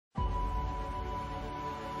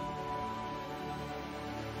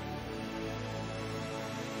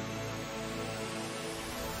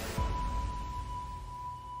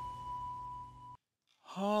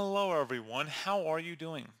Hello everyone, how are you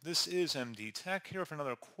doing? This is MD Tech here with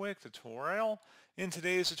another quick tutorial. In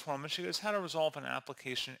today's tutorial, I'm going to show you guys how to resolve an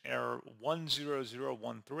application error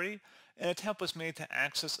 10013. An attempt was made to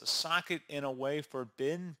access a socket in a way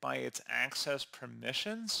forbidden by its access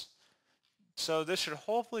permissions. So this should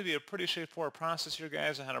hopefully be a pretty straightforward process here,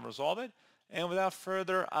 guys, on how to resolve it. And without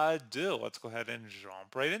further ado, let's go ahead and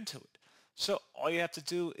jump right into it. So all you have to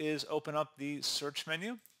do is open up the search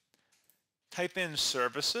menu. Type in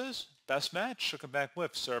services, best match, should come back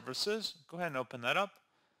with services. Go ahead and open that up.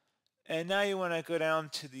 And now you want to go down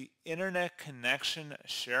to the internet connection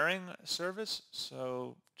sharing service.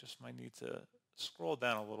 So just might need to scroll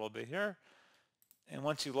down a little bit here. And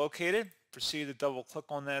once you locate it, proceed to double click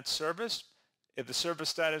on that service. If the service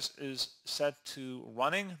status is set to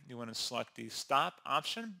running, you want to select the stop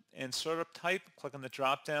option and startup type, click on the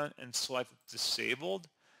drop down and select disabled.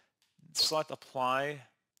 Select apply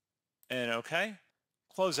and OK.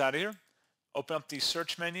 Close out of here. Open up the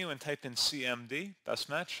search menu and type in CMD. Best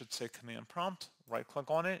match should say command prompt. Right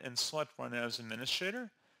click on it and select run as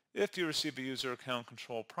administrator. If you receive a user account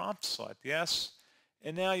control prompt, select yes.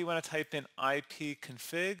 And now you want to type in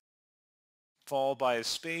ipconfig followed by a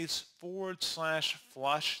space /flush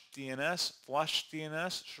DNS. Flush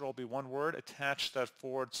DNS should all be one word. Attach that /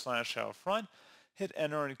 out front. Hit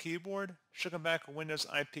enter on the keyboard. Should come back with Windows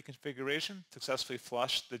IP configuration. Successfully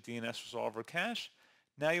flush the DNS resolver cache.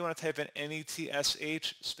 Now you want to type in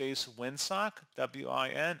netsh space winsock,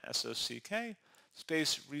 WINSOCK,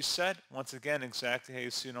 space reset. Once again, exactly how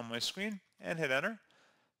you see it on my screen. And hit enter.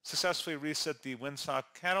 Successfully reset the WinSock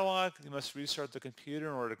catalog. You must restart the computer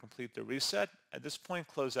in order to complete the reset. At this point,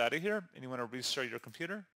 close out of here, and you want to restart your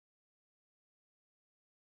computer.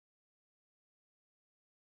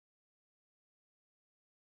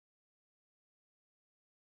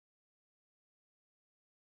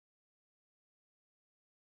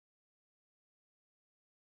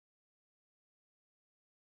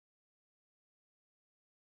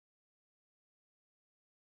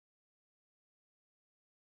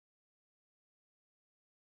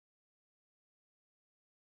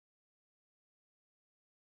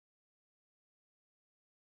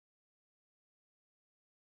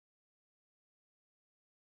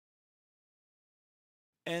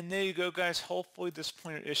 And there you go, guys. Hopefully this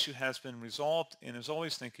pointer issue has been resolved. And as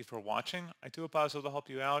always, thank you for watching. I do hope I was able to help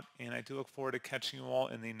you out, and I do look forward to catching you all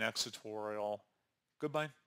in the next tutorial. Goodbye.